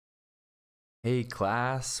Hey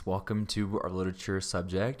class, welcome to our literature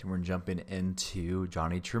subject. We're jumping into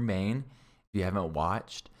Johnny Tremain. If you haven't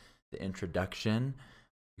watched the introduction,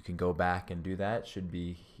 you can go back and do that. It should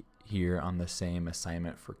be here on the same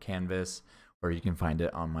assignment for Canvas, or you can find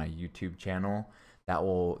it on my YouTube channel. That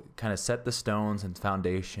will kind of set the stones and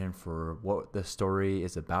foundation for what the story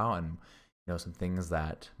is about and some things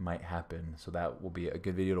that might happen. So that will be a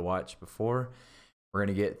good video to watch before. We're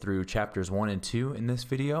going to get through chapters 1 and 2 in this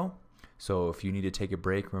video. So if you need to take a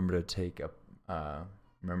break, remember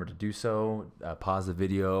to do so. Pause the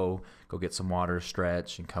video, go get some water,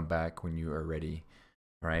 stretch, and come back when you are ready.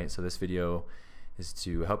 All right. So this video is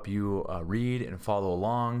to help you read and follow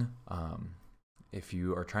along. If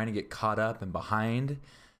you are trying to get caught up and behind,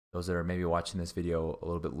 those that are maybe watching this video a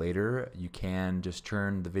little bit later, you can just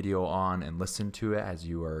turn the video on and listen to it as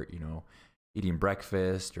you are, eating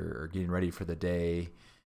breakfast or getting ready for the day.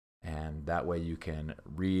 And that way you can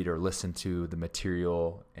read or listen to the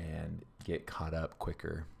material and get caught up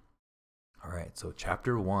quicker. All right, so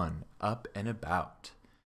chapter 1, Up and About.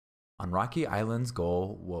 On Rocky Island's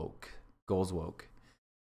gulls woke.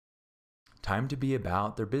 Time to be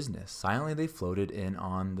about their business. Silently they floated in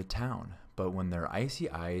on the town. But when their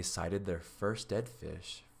icy eyes sighted their first dead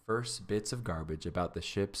fish, first bits of garbage about the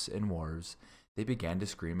ships and wharves, they began to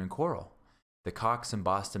scream and quarrel. The cocks in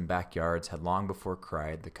Boston backyards had long before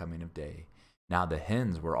cried the coming of day. Now the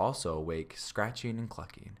hens were also awake, scratching and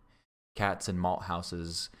clucking. Cats in malt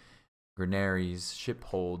houses, granaries, ship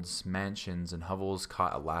holds, mansions, and hovels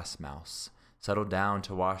caught a last mouse, settled down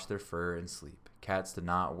to wash their fur and sleep. Cats did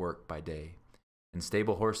not work by day. And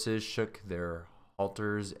stable horses shook their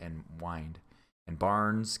halters and whined. In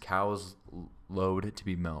barns, cows lowed to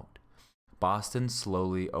be milked. Boston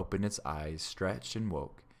slowly opened its eyes, stretched and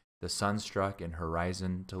woke. The sun struck in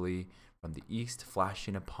horizontally from the east,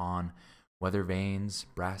 flashing upon weather vanes,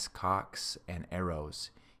 brass cocks, and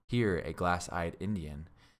arrows. Here a glass-eyed Indian,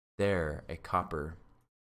 there a copper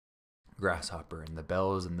grasshopper, and the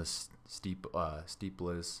bells in the steeples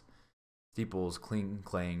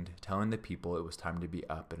clanged, telling the people it was time to be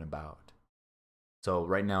up and about. So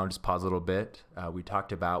right now, just pause a little bit. We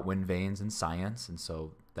talked about wind vanes in science, and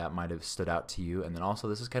so that might have stood out to you. And then also,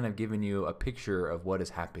 this is kind of giving you a picture of what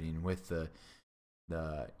is happening with the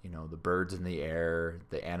birds in the air,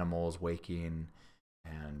 the animals waking,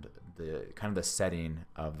 and the kind of the setting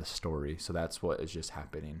of the story. So that's what is just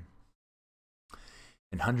happening.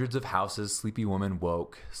 In hundreds of houses, sleepy women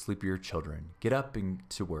woke sleepier children. Get up and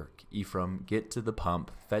to work. Ephraim, get to the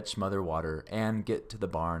pump, fetch mother water, and get to the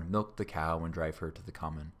barn, milk the cow, and drive her to the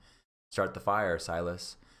common. Start the fire,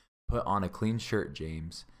 Silas. Put on a clean shirt,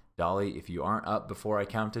 James. Dolly, if you aren't up before I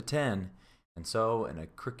count to 10. And so, in a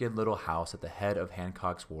crooked little house at the head of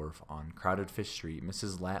Hancock's Wharf on Crowded Fish Street,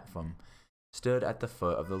 Mrs. Lapham stood at the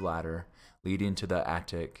foot of the ladder leading to the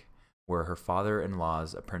attic where her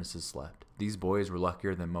father-in-law's apprentices slept. These boys were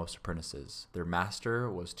luckier than most apprentices. Their master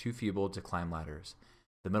was too feeble to climb ladders,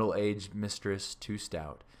 the middle-aged mistress too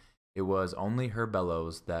stout. It was only her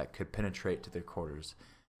bellows that could penetrate to their quarters,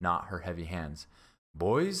 not her heavy hands.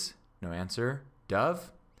 Boys? No answer.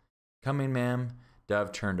 Dove? Coming, ma'am.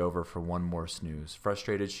 Dove turned over for one more snooze.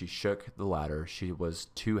 Frustrated, she shook the ladder. She was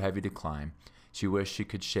too heavy to climb. She wished she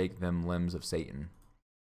could shake them limbs of Satan.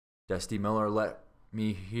 Dusty Miller, let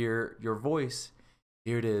me hear your voice.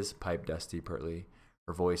 Here it is, piped Dusty pertly.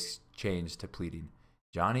 Her voice changed to pleading.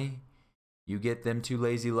 Johnny, you get them two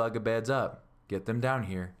lazy lug-a-beds up. Get them down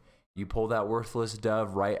here. You pull that worthless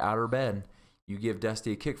Dove right out her bed. You give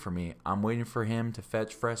Dusty a kick for me. I'm waiting for him to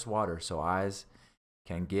fetch fresh water so eyes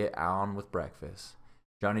can get on with breakfast.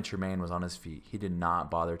 Johnny Tremain was on his feet. He did not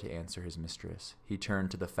bother to answer his mistress. He turned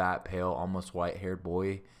to the fat, pale, almost white-haired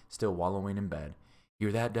boy still wallowing in bed.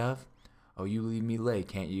 Hear that, Dove? Oh, you leave me lay,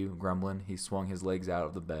 can't you? Grumbling, he swung his legs out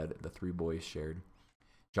of the bed the three boys shared.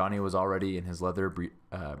 Johnny was already in his leather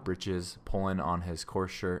breeches, pulling on his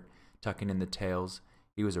coarse shirt, tucking in the tails.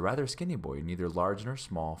 He was a rather skinny boy, neither large nor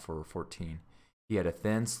small for 14. He had a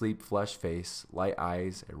thin, sleek, flushed face, light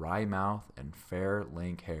eyes, a wry mouth, and fair,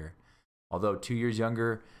 lank hair. Although 2 years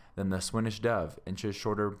younger than the Swinish Dove, inches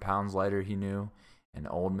shorter, pounds lighter, he knew, and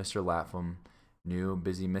old Mr. Lapham knew,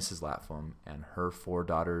 busy Mrs. Lapham and her 4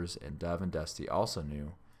 daughters and Dove and Dusty also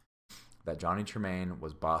knew that Johnny Tremain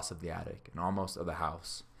was boss of the attic and almost of the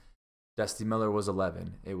house. Dusty Miller was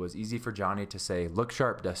 11. It was easy for Johnny to say, "Look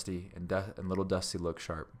sharp, Dusty," and little Dusty looked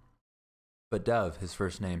sharp. But Dove, his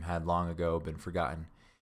first name, had long ago been forgotten,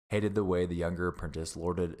 hated the way the younger apprentice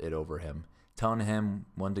lorded it over him, telling him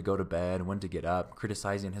when to go to bed, when to get up,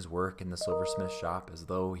 criticizing his work in the silversmith shop as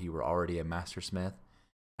though he were already a master smith.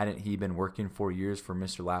 Hadn't he been working 4 years for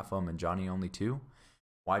Mr. Lapham and Johnny only 2?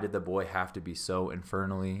 Why did the boy have to be so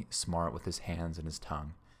infernally smart with his hands and his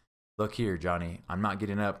tongue? Look here, Johnny, I'm not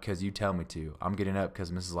getting up because you tell me to. I'm getting up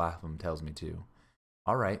because Mrs. Lapham tells me to.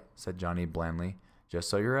 All right, said Johnny blandly, just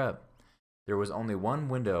so you're up. There was only one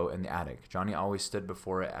window in the attic. Johnny always stood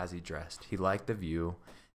before it as he dressed. He liked the view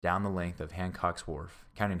down the length of Hancock's Wharf,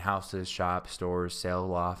 counting houses, shops, stores, sail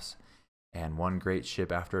lofts, and one great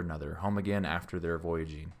ship after another, home again after their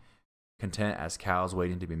voyaging. Content as cows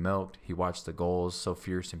waiting to be milked, he watched the gulls, so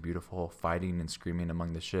fierce and beautiful, fighting and screaming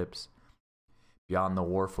among the ships. Beyond the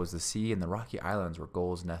wharf was the sea and the rocky islands where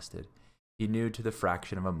gulls nested. He knew to the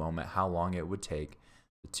fraction of a moment how long it would take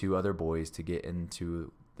the two other boys to get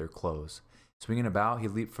into their clothes. Swinging about, he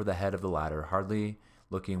leaped for the head of the ladder, hardly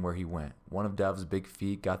looking where he went. One of Dove's big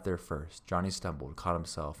feet got there first. Johnny stumbled, caught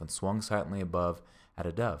himself, and swung silently above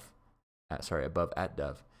at Dove.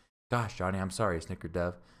 Gosh, Johnny, I'm sorry, snickered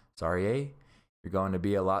Dove. Sorry, eh? You're going to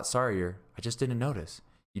be a lot sorrier. I just didn't notice.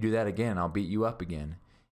 You do that again, I'll beat you up again.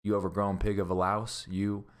 You overgrown pig of a louse,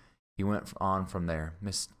 you. He went on from there.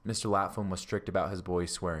 Mr. Lapham was strict about his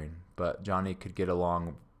boys swearing, but Johnny could get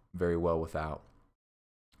along very well without.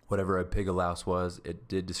 Whatever a pig of louse was, it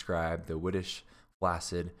did describe the widdish,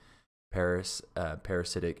 flaccid,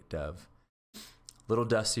 parasitic Dove. Little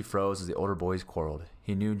Dusty froze as the older boys quarreled.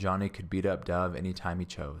 He knew Johnny could beat up Dove any time he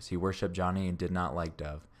chose. He worshipped Johnny and did not like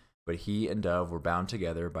Dove, but he and Dove were bound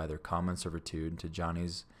together by their common servitude to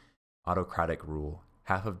Johnny's autocratic rule.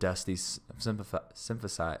 Half of Dusty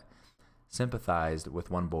sympathized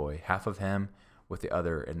with one boy, half of him with the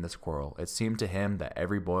other in this quarrel. It seemed to him that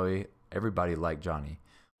everybody liked Johnny.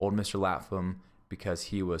 Old Mr. Lapham because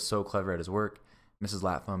he was so clever at his work, Mrs.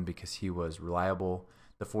 Lapham because he was reliable,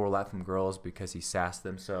 the four Lapham girls because he sassed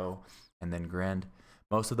them so, and then grinned.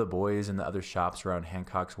 Most of the boys in the other shops around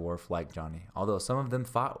Hancock's Wharf liked Johnny, although some of them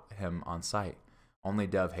fought him on sight. Only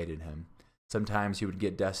Dove hated him. Sometimes he would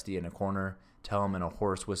get Dusty in a corner, tell him in a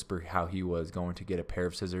hoarse whisper how he was going to get a pair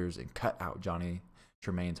of scissors and cut out Johnny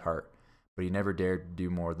Tremain's heart, but he never dared to do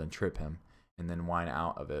more than trip him, and then whine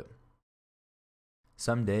out of it.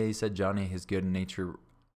 Some day, said Johnny, his good nature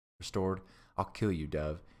restored, I'll kill you,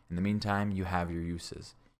 Dove. In the meantime, you have your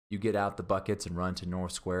uses. You get out the buckets and run to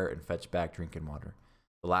North Square and fetch back drinking water.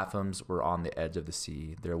 The Laphams were on the edge of the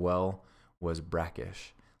sea. Their well was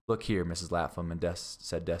brackish. Look here, Mrs. Lapham,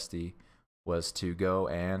 said Dusty, was to go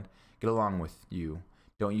and get along with you.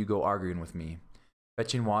 Don't you go arguing with me.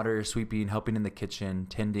 Fetching water, sweeping, helping in the kitchen,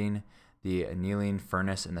 tending the annealing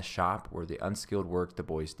furnace in the shop were the unskilled work the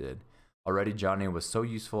boys did. Already Johnny was so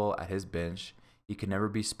useful at his bench, he could never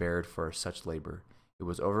be spared for such labor. It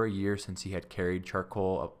was over a year since he had carried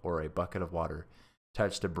charcoal or a bucket of water,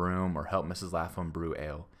 touched a broom, or helped Mrs. Lapham brew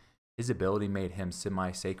ale. His ability made him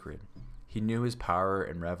semi-sacred. He knew his power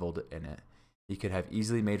and reveled in it. He could have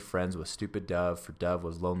easily made friends with stupid Dove, for Dove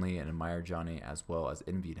was lonely and admired Johnny as well as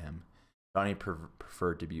envied him. Johnny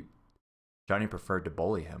preferred to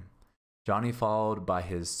bully him. Johnny, followed by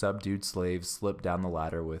his subdued slaves, slipped down the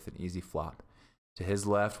ladder with an easy flop. To his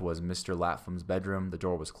left was Mr. Lapham's bedroom. The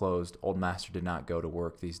door was closed. Old Master did not go to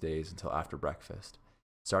work these days until after breakfast.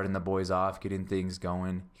 Starting the boys off, getting things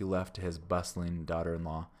going, he left to his bustling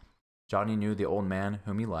daughter-in-law. Johnny knew the old man,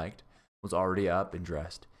 whom he liked, was already up and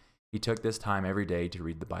dressed. He took this time every day to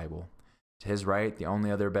read the Bible. To his right, the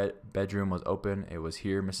only other bedroom was open. It was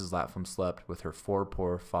here Mrs. Lapham slept with her 4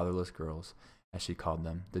 poor fatherless girls, as she called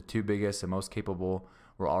them. The 2 biggest and most capable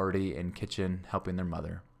were already in kitchen helping their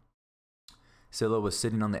mother. Scylla was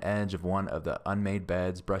sitting on the edge of one of the unmade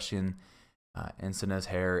beds, brushing Ensigna's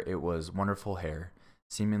hair. It was wonderful hair,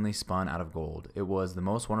 seemingly spun out of gold. It was the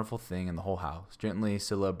most wonderful thing in the whole house. Gently,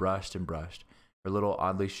 Scylla brushed and brushed. Her little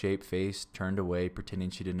oddly shaped face turned away, pretending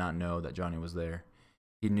she did not know that Johnny was there.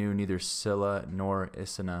 He knew neither Scylla nor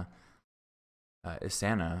Isana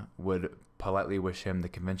would politely wish him the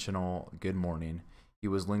conventional good morning. He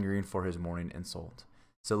was lingering for his morning insult.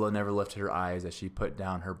 Scylla never lifted her eyes as she put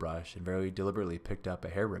down her brush and very deliberately picked up a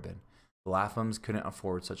hair ribbon. The Laphams couldn't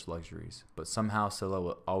afford such luxuries, but somehow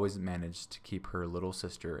Scylla always managed to keep her little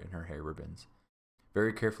sister in her hair ribbons.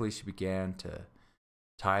 Very carefully she began to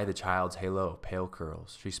tie the child's halo of pale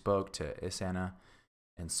curls. She spoke to Isana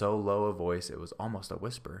in so low a voice it was almost a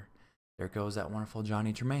whisper. There goes that wonderful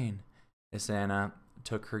Johnny Tremain. Isana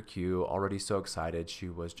took her cue, already so excited she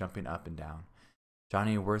was jumping up and down.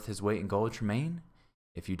 Johnny worth his weight in gold, Tremain?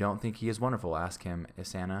 If you don't think he is wonderful, ask him,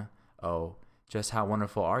 Isana. Oh, just how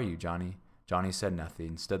wonderful are you, Johnny? Johnny said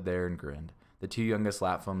nothing, stood there and grinned. The 2 youngest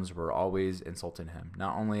Laphams were always insulting him,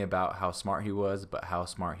 not only about how smart he was, but how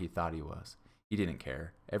smart he thought he was. He didn't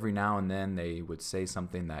care. Every now and then they would say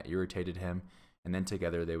something that irritated him, and then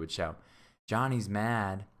together they would shout, Johnny's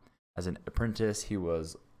mad. As an apprentice, he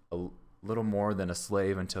was a little more than a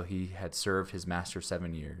slave until he had served his master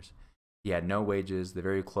 7 years. He had no wages. The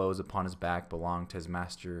very clothes upon his back belonged to his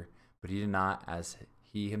master, but he did not, as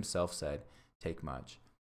he himself said, take much.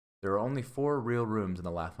 There were only 4 real rooms in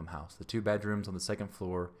the Lapham house, the 2 bedrooms on the second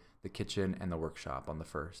floor, the kitchen, and the workshop on the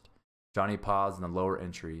first. Johnny paused in the lower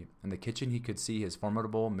entry. In the kitchen he could see his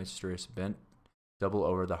formidable mistress bent double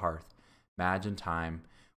over the hearth. Madge in time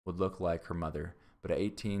would look like her mother, but at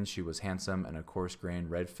 18 she was handsome in a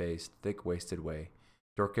coarse-grained, red-faced, thick-waisted way.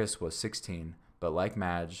 Dorcas was 16, but like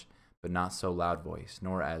Madge, but not so loud-voiced,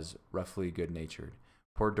 nor as roughly good-natured.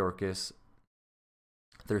 Poor Dorcas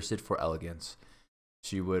thirsted for elegance.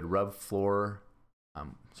 She would rub flour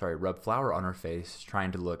on her face,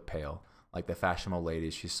 trying to look pale, like the fashionable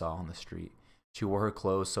ladies she saw on the street. She wore her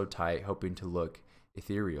clothes so tight, hoping to look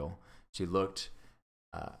ethereal. She looked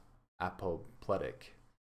apoplectic.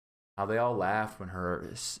 How they all laughed when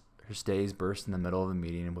her stays burst in the middle of a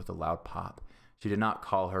meeting with a loud pop. She did not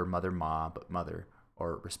call her Mother Ma, but Mother,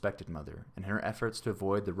 or respected Mother. In her efforts to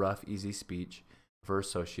avoid the rough, easy speech of her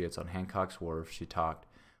associates on Hancock's Wharf, she talked,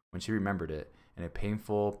 when she remembered it, in a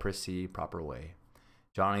painful, prissy, proper way.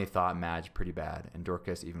 Johnny thought Madge pretty bad, and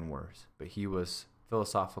Dorcas even worse, but he was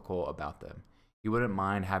philosophical about them. He wouldn't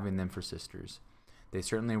mind having them for sisters. They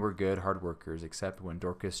certainly were good, hard workers, except when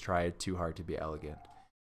Dorcas tried too hard to be elegant.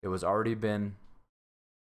 It had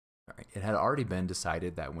already been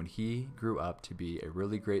decided that when he grew up to be a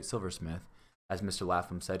really great silversmith, as Mr.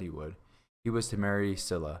 Lapham said he would, he was to marry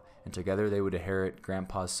Scylla, and together they would inherit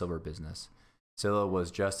Grandpa's silver business. Scylla was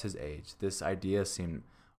just his age. This idea seemed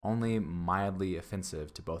only mildly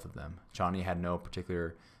offensive to both of them. Johnny had no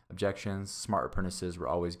particular objections. Smart apprentices were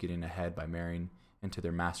always getting ahead by marrying into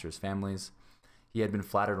their masters' families. He had been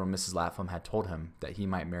flattered when Mrs. Lapham had told him that he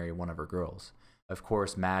might marry one of her girls. Of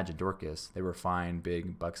course, Madge and Dorcas, they were fine,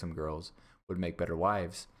 big, buxom girls, would make better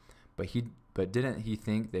wives. But didn't he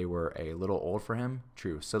think they were a little old for him?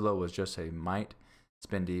 True, Scylla was just a mite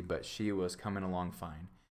spendy, but she was coming along fine.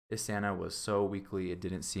 Isana was so weakly it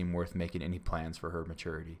didn't seem worth making any plans for her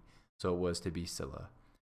maturity, so it was to be Scylla.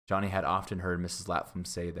 Johnny had often heard Mrs. Lapham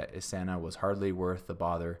say that Isana was hardly worth the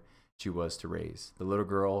bother she was to raise. The little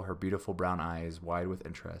girl, her beautiful brown eyes wide with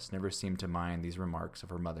interest, never seemed to mind these remarks of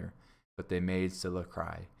her mother, but they made Scylla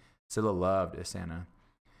cry. Scylla loved Isana.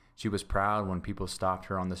 She was proud when people stopped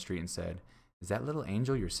her on the street and said, "Is that little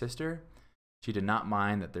angel your sister?" She did not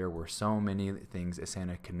mind that there were so many things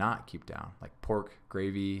Isana could not keep down, like pork,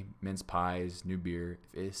 gravy, mince pies, new beer.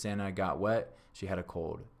 If Isana got wet, she had a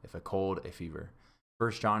cold. If a cold, a fever.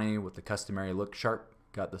 First Johnny, with the customary look sharp,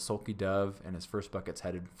 got the sulky dove and his first buckets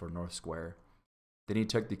headed for North Square. Then he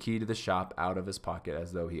took the key to the shop out of his pocket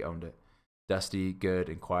as though he owned it. Dusty, good,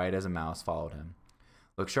 and quiet as a mouse followed him.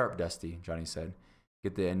 "Look sharp, Dusty," Johnny said.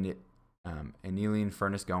 "Get the annealing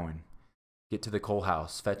furnace going. Get to the coal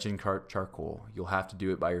house, fetch in charcoal. You'll have to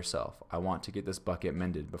do it by yourself. I want to get this bucket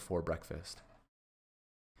mended before breakfast."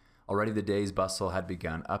 Already the day's bustle had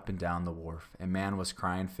begun up and down the wharf. A man was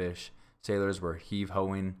crying fish. Sailors were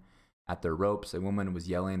heave-hoing at their ropes. A woman was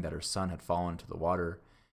yelling that her son had fallen into the water.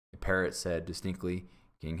 A parrot said distinctly,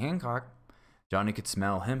 "King Hancock." Johnny could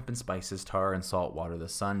smell hemp and spices, tar and salt water, the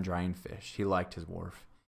sun drying fish. He liked his wharf.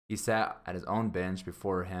 He sat at his own bench,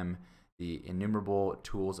 before him the innumerable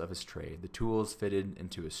tools of his trade. The tools fitted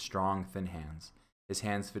into his strong, thin hands. His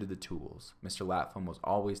hands fitted the tools. Mr. Lapham was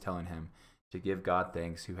always telling him to give God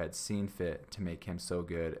thanks who had seen fit to make him so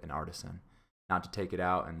good an artisan, not to take it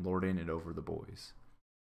out and lording it over the boys.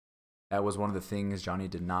 That was one of the things Johnny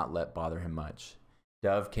did not let bother him much.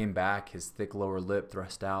 Dove came back, his thick lower lip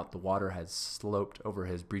thrust out. The water had sloped over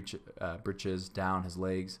his breeches, down his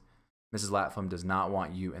legs. "Mrs. Lapham does not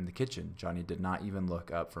want you in the kitchen." Johnny did not even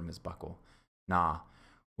look up from his buckle. "Nah.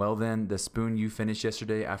 Well then, the spoon you finished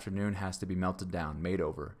yesterday afternoon has to be melted down, made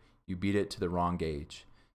over. You beat it to the wrong gauge."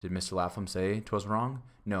 "Did Mr. Lapham say 'twas wrong?"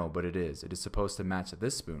 "No, but it is. It is supposed to match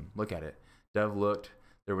this spoon. Look at it." Dove looked.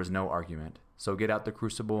 There was no argument. "So get out the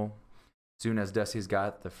crucible. Soon as Dusty's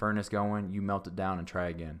got the furnace going, you melt it down and try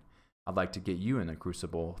again." "I'd like to get you in the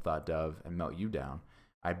crucible," thought Dove, "and melt you down.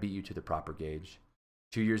 I'd beat you to the proper gauge.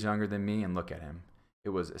 2 years younger than me, and look at him." It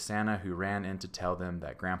was Isana who ran in to tell them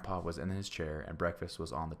that Grandpa was in his chair and breakfast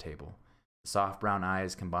was on the table. The soft brown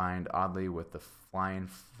eyes combined oddly with the flying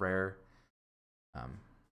fair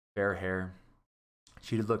hair.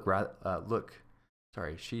 She did look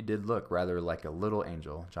rather like a little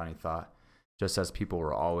angel, Johnny thought, just as people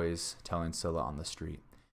were always telling Scylla on the street.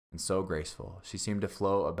 And so graceful. She seemed to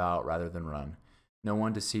flow about rather than run. No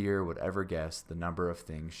one to see her would ever guess the number of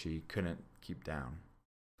things she couldn't keep down.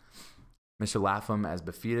 Mr. Lapham, as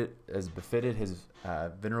befitted his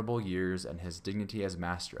venerable years and his dignity as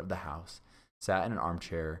master of the house, sat in an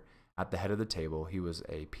armchair at the head of the table. He was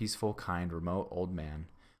a peaceful, kind, remote old man.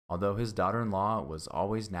 Although his daughter-in-law was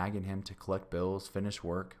always nagging him to collect bills, finish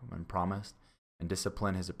work when promised, and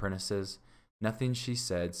discipline his apprentices, nothing she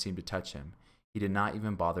said seemed to touch him. He did not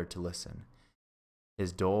even bother to listen.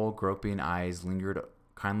 His dull, groping eyes lingered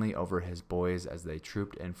kindly over his boys as they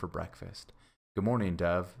trooped in for breakfast. "Good morning,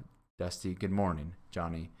 Dove." "Dusty, good morning,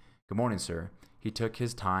 Johnny." "Good morning, sir." He took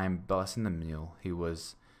his time blessing the meal. He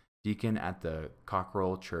was deacon at the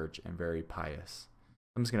Cockerell Church and very pious.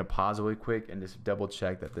 I'm just going to pause really quick and just double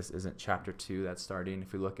check that this isn't chapter 2 that's starting.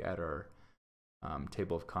 If we look at our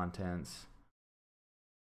table of contents.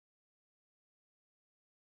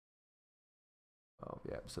 Oh,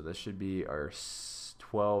 yeah. So this should be our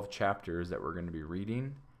 12 chapters that we're going to be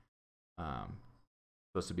reading.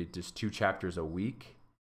 Supposed to be just 2 chapters a week.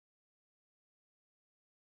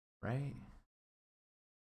 Right?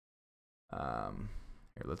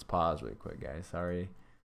 Here, let's pause really quick, guys. Sorry.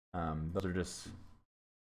 Those are just...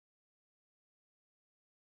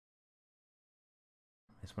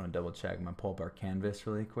 I just want to double check. I'm going to pull up our canvas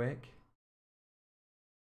really quick.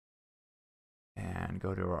 And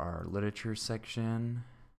go to our literature section.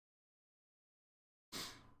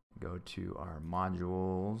 Go to our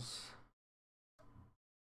modules.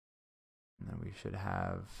 And then we should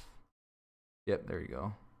have... Yep, there you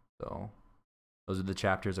go. So those are the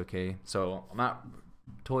chapters, okay? So I'm not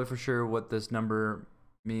totally for sure what this number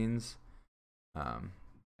means.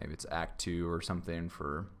 Maybe it's Act 2 or something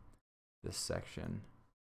for this section.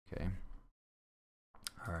 Okay.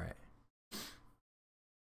 All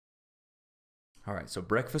right, so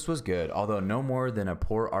breakfast was good, although no more than a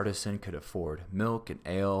poor artisan could afford. Milk and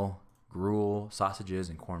ale, gruel, sausages,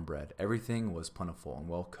 and cornbread. Everything was plentiful and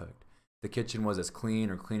well cooked. The kitchen was as clean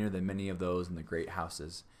or cleaner than many of those in the great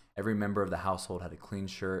houses. Every member of the household had a clean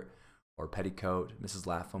shirt or petticoat. Mrs.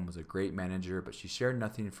 Lapham was a great manager, but she shared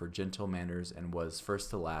nothing for gentle manners and was first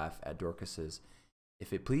to laugh at Dorcas's,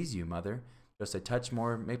 "If it please you, mother, just a touch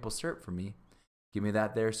more maple syrup for me." "Give me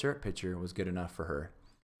that there syrup pitcher," was good enough for her.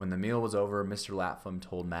 When the meal was over, Mr. Lapham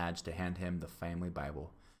told Madge to hand him the family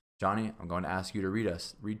Bible. "Johnny, I'm going to ask you to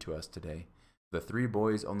read to us today." The 3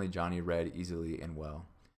 boys, only Johnny read easily and well.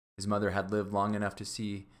 His mother had lived long enough to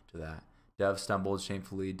see to that. Dove stumbled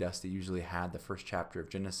shamefully. Dusty usually had the first chapter of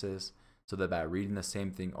Genesis, so that by reading the same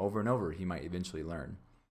thing over and over, he might eventually learn.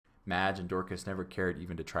 Madge and Dorcas never cared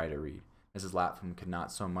even to try to read. Mrs. Lapham could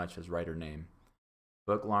not so much as write her name.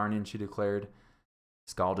 "Book larning," she declared.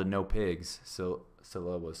 "Scalded no pigs."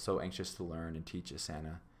 Scylla was so anxious to learn and teach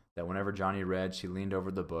Asana that whenever Johnny read, she leaned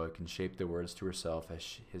over the book and shaped the words to herself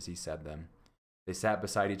as he said them. They sat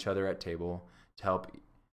beside each other at table. To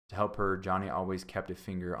help her, Johnny always kept a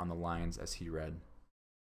finger on the lines as he read.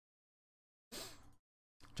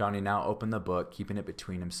 Johnny now opened the book, keeping it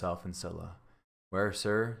between himself and Scylla. "Where,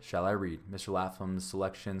 sir, shall I read?" Mr. Lapham's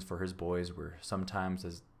selections for his boys were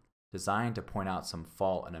sometimes designed to point out some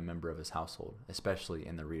fault in a member of his household, especially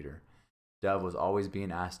in the reader. Dove was always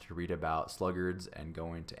being asked to read about sluggards and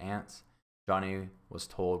going to ants. Johnny was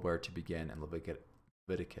told where to begin in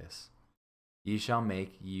Leviticus. "Ye shall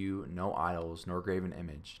make you no idols, nor graven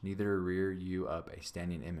image, neither rear you up a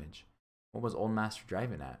standing image." What was old master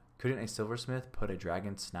driving at? Couldn't a silversmith put a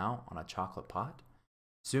dragon's snout on a chocolate pot?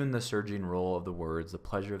 Soon the surging roll of the words, the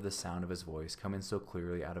pleasure of the sound of his voice coming so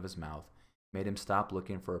clearly out of his mouth, made him stop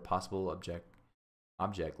looking for a possible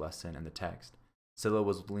object lesson in the text. Scylla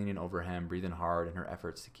was leaning over him, breathing hard in her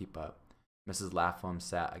efforts to keep up. Mrs. Lapham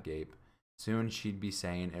sat agape. Soon she'd be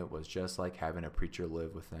saying it was just like having a preacher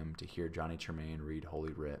live with them to hear Johnny Tremain read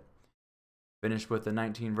Holy Writ. Finished with the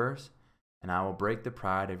 19th verse? "And I will break the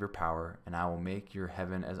pride of your power, and I will make your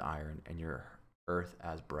heaven as iron, and your earth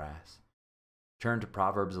as brass." Turn to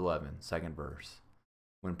Proverbs 11, 2nd verse.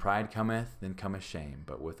 "When pride cometh, then cometh shame,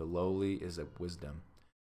 but with the lowly is a wisdom."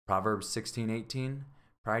 Proverbs 16:18.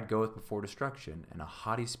 "Pride goeth before destruction, and a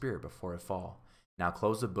haughty spirit before a fall." Now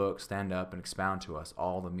close the book, stand up, and expound to us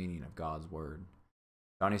all the meaning of God's word.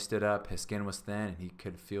 Johnny stood up. His skin was thin, and he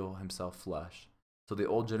could feel himself flush. So the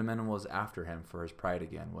old gentleman was after him for his pride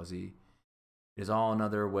again, was he? It is all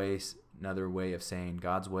another way of saying,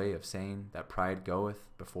 God's way of saying that pride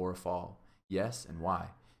goeth before a fall. Yes, and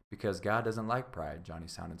why? Because God doesn't like pride, Johnny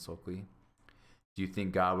sounded sulkily. "Do you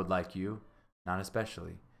think God would like you?" "Not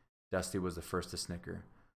especially." Dusty was the first to snicker.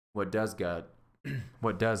 What does God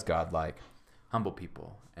like?" "Humble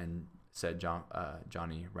people," and said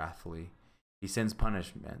Johnny wrathfully. "He sends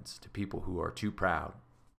punishments to people who are too proud."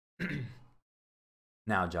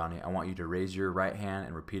 "Now, Johnny, I want you to raise your right hand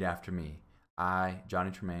and repeat after me. I,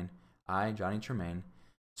 Johnny Tremain, I, Johnny Tremain,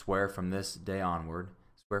 swear from this day onward,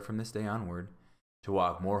 to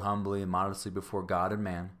walk more humbly and modestly before God and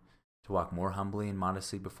man,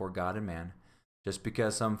 Just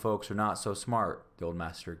because some folks are not so smart, the old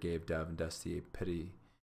master gave Dove and Dusty a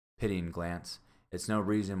pitying glance. It's no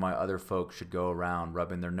reason why other folks should go around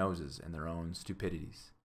rubbing their noses in their own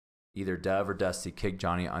stupidities. Either Dove or Dusty kicked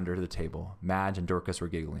Johnny under the table. Madge and Dorcas were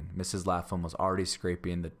giggling. Mrs. Lapham was already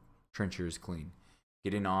scraping the trenchers clean,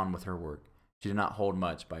 getting on with her work. She did not hold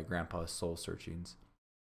much by Grandpa's soul searchings.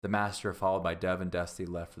 The master, followed by Dove and Dusty,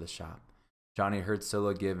 left for the shop. Johnny heard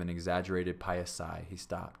Scylla give an exaggerated pious sigh. He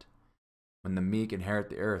stopped. When the meek inherit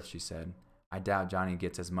the earth, she said. I doubt Johnny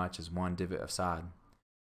gets as much as one divot of sod.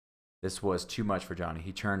 This was too much for Johnny.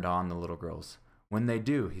 He turned on the little girls. When they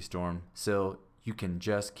do, he stormed, Syl, you can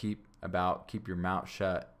just keep your mouth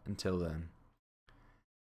shut until then.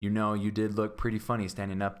 You know, you did look pretty funny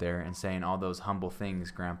standing up there and saying all those humble things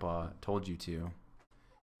Grandpa told you to.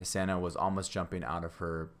 Isana was almost jumping out of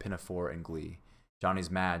her pinafore in glee. Johnny's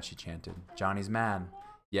mad, she chanted. Johnny's mad.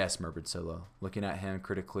 Yes, murmured Scylla, looking at him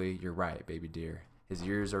critically. You're right, baby dear. His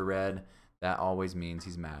ears are red. That always means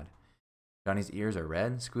he's mad. Johnny's ears are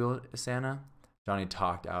red? Squealed Isana. Johnny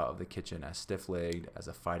talked out of the kitchen as stiff-legged as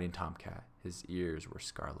a fighting tomcat. His ears were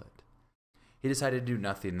scarlet. He decided to do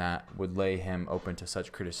nothing that would lay him open to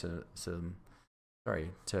such criticism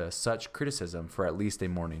for at least a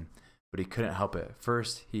morning, but he couldn't help it.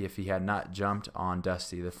 First, if he had not jumped on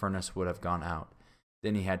Dusty, the furnace would have gone out.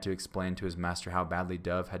 Then he had to explain to his master how badly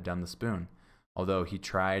Dove had done the spoon. Although he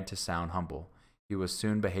tried to sound humble, he was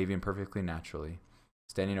soon behaving perfectly naturally,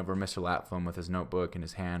 standing over Mr. Lapham with his notebook in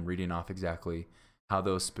his hand, reading off exactly how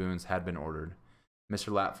those spoons had been ordered.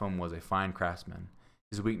 Mr. Lapham was a fine craftsman.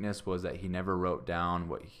 His weakness was that he never wrote down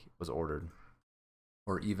what was ordered,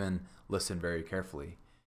 or even listened very carefully.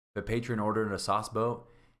 If a patron ordered a sauce boat,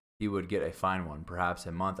 he would get a fine one, perhaps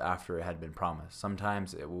a month after it had been promised.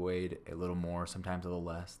 Sometimes it weighed a little more, sometimes a little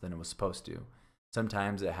less than it was supposed to.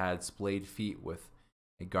 Sometimes it had splayed feet with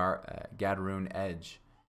a gadroon edge,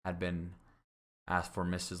 had been asked for.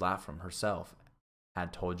 Mrs. Lapham herself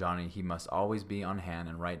had told Johnny he must always be on hand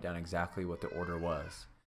and write down exactly what the order was.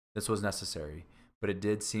 This was necessary, but it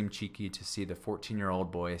did seem cheeky to see the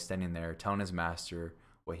 14-year-old boy standing there telling his master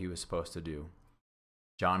what he was supposed to do.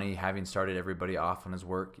 Johnny, having started everybody off on his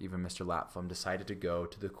work, even Mr. Lapham, decided to go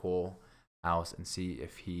to the coal house and see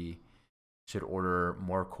if he should order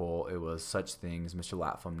more coal. It was such things Mr.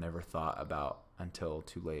 Lapham never thought about until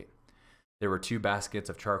too late. There were 2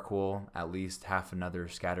 baskets of charcoal, at least half another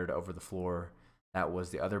scattered over the floor. That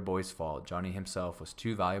was the other boy's fault. Johnny himself was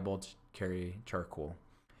too valuable to carry charcoal.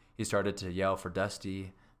 He started to yell for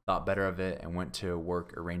Dusty, thought better of it, and went to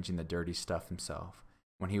work arranging the dirty stuff himself.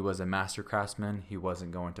 When he was a master craftsman, he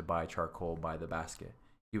wasn't going to buy charcoal by the basket.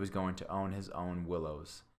 He was going to own his own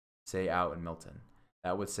willows, say out in Milton.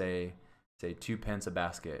 That would say 2 pence a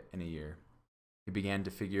basket in a year. He began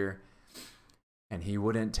to figure, and he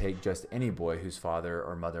wouldn't take just any boy whose father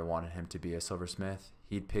or mother wanted him to be a silversmith.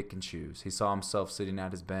 He'd pick and choose. He saw himself sitting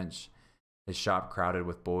at his bench, his shop crowded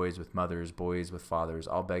with boys with mothers, boys with fathers,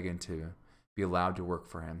 all begging to be allowed to work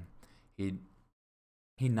for him. He'd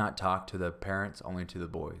not talk to the parents, only to the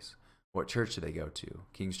boys. What church do they go to?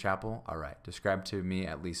 King's Chapel? All right. Describe to me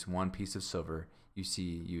at least one piece of silver you see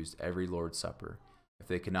used every Lord's Supper. If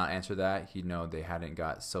they could not answer that, he'd know they hadn't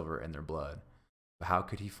got silver in their blood. But how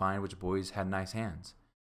could he find which boys had nice hands?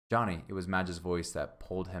 Johnny, it was Madge's voice that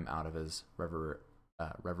pulled him out of his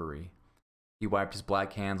reverie. He wiped his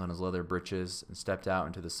black hands on his leather breeches and stepped out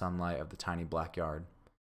into the sunlight of the tiny backyard.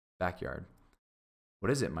 What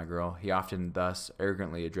is it, my girl? He often thus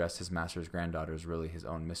arrogantly addressed his master's granddaughters, really his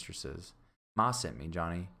own mistresses. Ma sent me,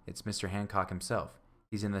 Johnny. It's Mr. Hancock himself.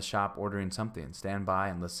 He's in the shop ordering something. Stand by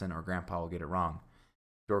and listen, or Grandpa will get it wrong.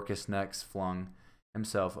 Dorcas next flung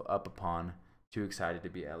himself up upon, too excited to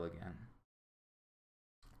be elegant.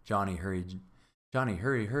 Johnny, hurry. Johnny,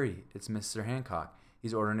 hurry, hurry. It's Mr. Hancock.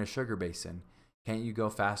 He's ordering a sugar basin. Can't you go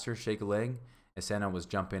faster? Shake a leg? Isana was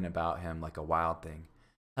jumping about him like a wild thing.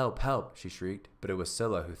 Help, help, she shrieked, but it was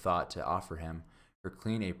Scylla who thought to offer him her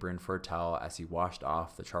clean apron for a towel as he washed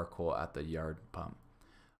off the charcoal at the yard pump.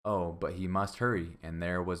 Oh, but he must hurry, and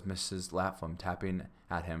there was Mrs. Lapham tapping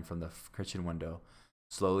at him from the kitchen window.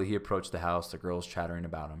 Slowly he approached the house, the girls chattering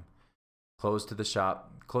about him. Close to the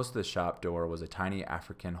shop door was a tiny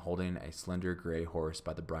African holding a slender gray horse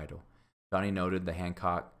by the bridle. Johnny noted the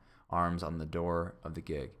Hancock arms on the door of the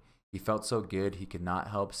gig. He felt so good he could not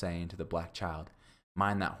help saying to the black child,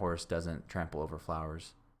 Mind that horse doesn't trample our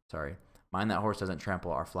flowers. There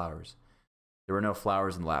were no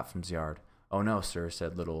flowers in Lapham's yard. Oh no, sir,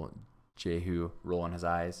 said little Jehu, rolling his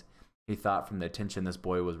eyes. He thought from the attention this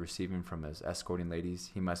boy was receiving from his escorting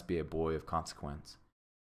ladies, he must be a boy of consequence.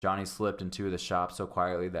 Johnny slipped into the shop so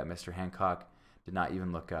quietly that Mr. Hancock did not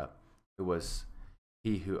even look up. It was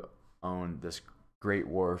he who owned this great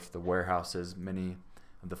wharf, the warehouses, many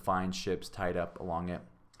of the fine ships tied up along it.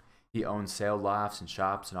 He owned sail lofts and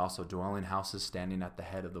shops and also dwelling houses standing at the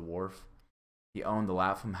head of the wharf. He owned the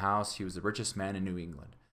Lapham House. He was the richest man in New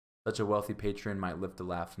England. Such a wealthy patron might lift the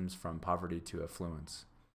Laphams from poverty to affluence.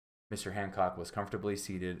 Mr. Hancock was comfortably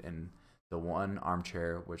seated in the one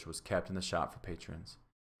armchair which was kept in the shop for patrons.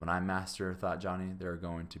 When I'm master, thought Johnny, there are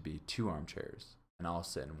going to be 2 armchairs, and I'll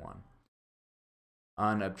sit in one.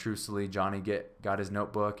 Unobtrusively, Johnny got his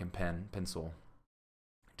notebook and pencil.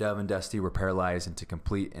 Dove and Dusty were paralyzed into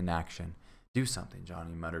complete inaction. Do something,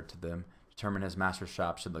 Johnny muttered to them, determined his master's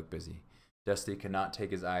shop should look busy. Dusty could not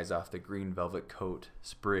take his eyes off the green velvet coat,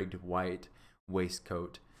 sprigged white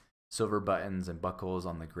waistcoat, silver buttons and buckles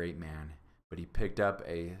on the great man, but he picked up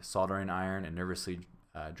a soldering iron and nervously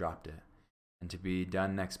dropped it. And to be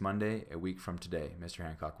done next Monday, a week from today, Mr.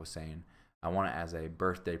 Hancock was saying. I want it as a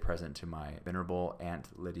birthday present to my venerable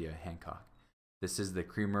Aunt Lydia Hancock. This is the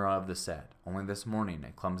creamer of the set. Only this morning,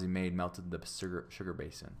 a clumsy maid melted the sugar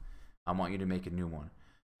basin. I want you to make a new one.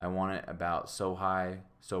 I want it about so high,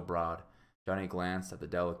 so broad. Johnny glanced at the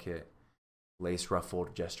delicate,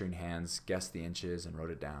 lace-ruffled, gesturing hands, guessed the inches, and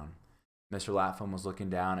wrote it down. Mr. Lapham was looking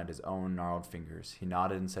down at his own gnarled fingers. He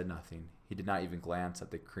nodded and said nothing. He did not even glance at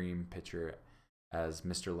the cream pitcher as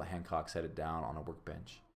Mr. Hancock set it down on a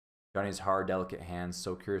workbench. Johnny's hard, delicate hands,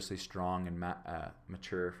 so curiously strong and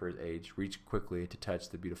mature for his age, reached quickly to touch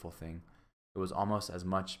the beautiful thing. It was almost as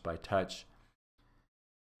much by touch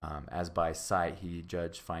as by sight he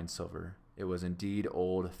judged fine silver. It was indeed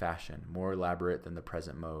old-fashioned, more elaborate than the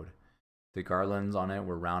present mode. The garlands on it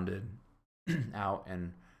were rounded out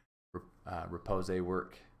and repose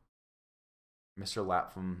work. Mr.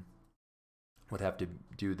 Lapham would have to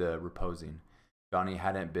do the reposing. Johnny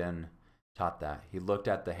hadn't been taught that. He looked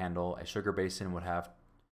at the handle. A sugar basin would have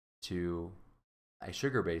to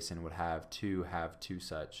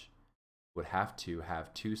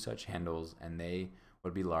have two such handles, and they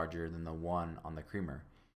would be larger than the one on the creamer.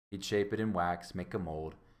 He'd shape it in wax, make a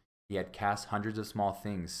mold. He had cast hundreds of small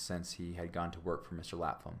things since he had gone to work for Mr.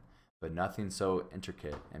 Lapham, but nothing so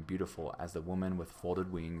intricate and beautiful as the woman with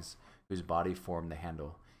folded wings whose body formed the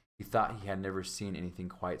handle. He thought he had never seen anything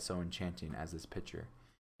quite so enchanting as this picture.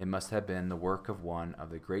 It must have been the work of one of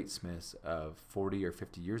the great smiths of 40 or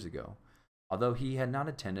 50 years ago. Although he had not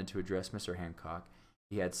intended to address Mr. Hancock,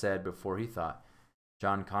 he had said before he thought,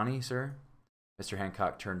 "John Connie, sir?" Mr.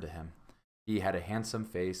 Hancock turned to him. He had a handsome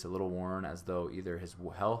face, a little worn, as though either his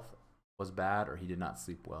health was bad or he did not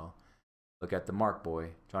sleep well. "Look at the mark,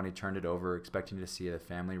 boy." Johnny turned it over, expecting to see the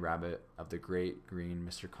family rabbit of the great green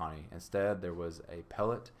Mr. Connie. Instead, there was a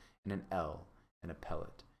pellet and an L and a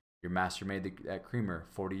pellet. Your master made that creamer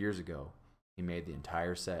 40 years ago. He made the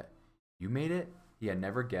entire set. You made it? He had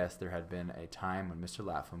never guessed there had been a time when Mr.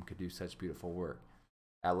 Lapham could do such beautiful work.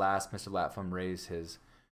 At last, Mr. Lapham raised his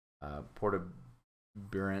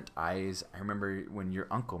protuberant eyes. "I remember when your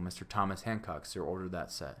uncle, Mr. Thomas Hancock, sir, ordered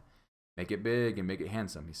that set. Make it big and make it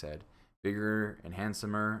handsome," he said. "Bigger and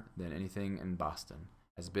handsomer than anything in Boston.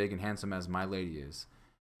 As big and handsome as my lady is.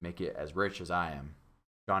 Make it as rich as I am."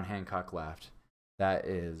 John Hancock laughed. "That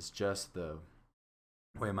is just the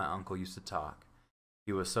way my uncle used to talk."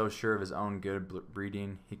 He was so sure of his own good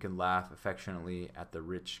breeding, he could laugh affectionately at the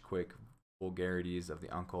rich, quick vulgarities of the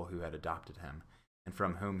uncle who had adopted him, and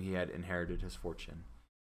from whom he had inherited his fortune.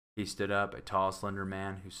 He stood up, a tall, slender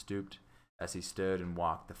man who stooped as he stood and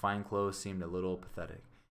walked. The fine clothes seemed a little pathetic.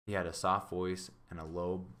 He had a soft voice and a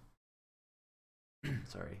low... He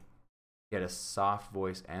had a soft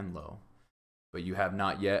voice and low. "But you have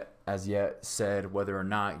not as yet said whether or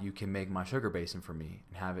not you can make my sugar basin for me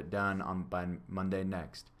and have it done by Monday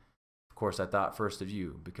next. Of course, I thought first of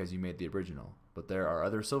you because you made the original, but there are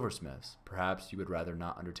other silversmiths. Perhaps you would rather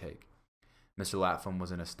not undertake." Mr. Lapham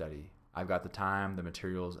was in a study. "I've got the time, the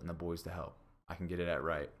materials, and the boys to help. I can get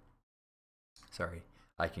right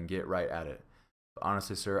at it. But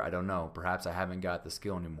honestly, sir, I don't know. Perhaps I haven't got the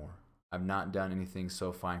skill anymore. I've not done anything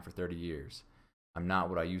so fine for 30 years. I'm not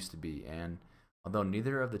what I used to be, and although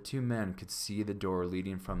neither of the two men could see the door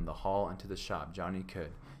leading from the hall into the shop, Johnny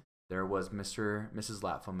could. There was Mrs.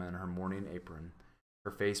 Lapham in her morning apron,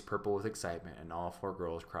 her face purple with excitement, and all 4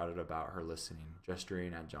 girls crowded about her listening,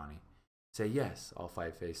 gesturing at Johnny. "Say yes," all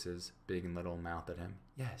 5 faces, big and little, mouthed at him.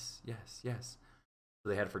 "Yes, yes, yes." So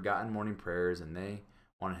they had forgotten morning prayers, and they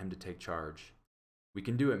wanted him to take charge. "We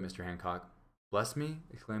can do it, Mr. Hancock." "Bless me!"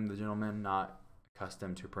 exclaimed the gentleman not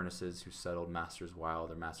accustomed to apprentices who settled masters while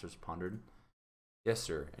their masters pondered. Yes,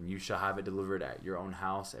 sir, and you shall have it delivered at your own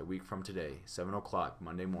house a week from today, 7 o'clock,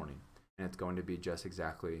 Monday morning, and it's going to be just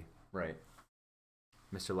exactly right.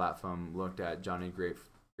 Mr. Lapham looked at Johnny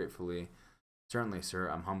gratefully. Certainly, sir,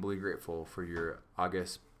 I'm humbly grateful for your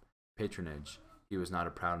august patronage. He was not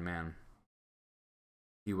a proud man.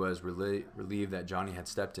 He was relieved that Johnny had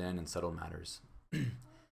stepped in and settled matters.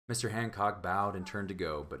 Mr. Hancock bowed and turned to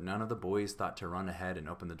go, but none of the boys thought to run ahead and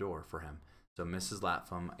open the door for him. So Mrs.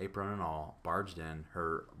 Lapham, apron and all, barged in,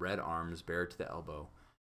 her red arms bared to the elbow,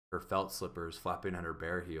 her felt slippers flapping at her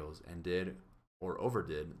bare heels, and did, or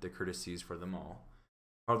overdid, the courtesies for them all.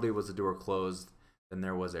 Hardly was the door closed than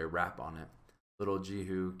there was a rap on it. Little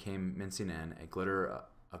Jehu came mincing in, a glitter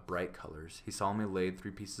of bright colors. He solemnly laid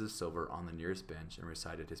 3 pieces of silver on the nearest bench and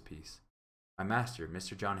recited his piece. My master,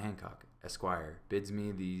 Mr. John Hancock, Esquire, bids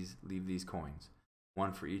me leave these coins,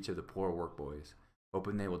 1 for each of the poor work boys,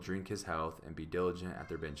 hoping they will drink his health and be diligent at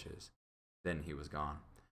their benches. Then he was gone.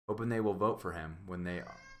 Hoping they will vote for him when they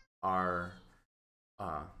are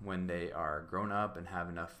grown up and have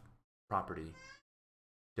enough property.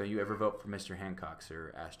 Don't you ever vote for Mr. Hancock,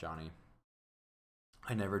 sir? Asked Johnny.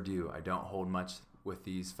 I never do. I don't hold much with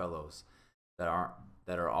these fellows that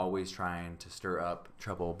are always trying to stir up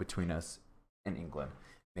trouble between us and England.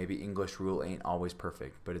 Maybe English rule ain't always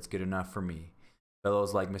perfect, but it's good enough for me.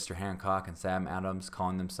 Fellows like Mr. Hancock and Sam Adams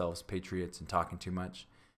calling themselves patriots and talking too much,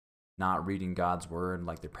 not reading God's word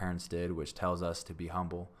like their parents did, which tells us to be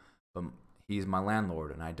humble. But he's my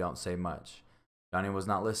landlord, and I don't say much. Johnny was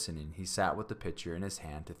not listening. He sat with the pitcher in his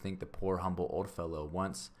hand to think the poor humble old fellow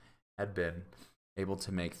once had been able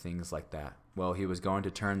to make things like that. Well, he was going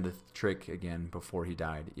to turn the trick again before he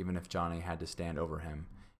died, even if Johnny had to stand over him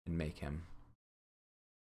and make him.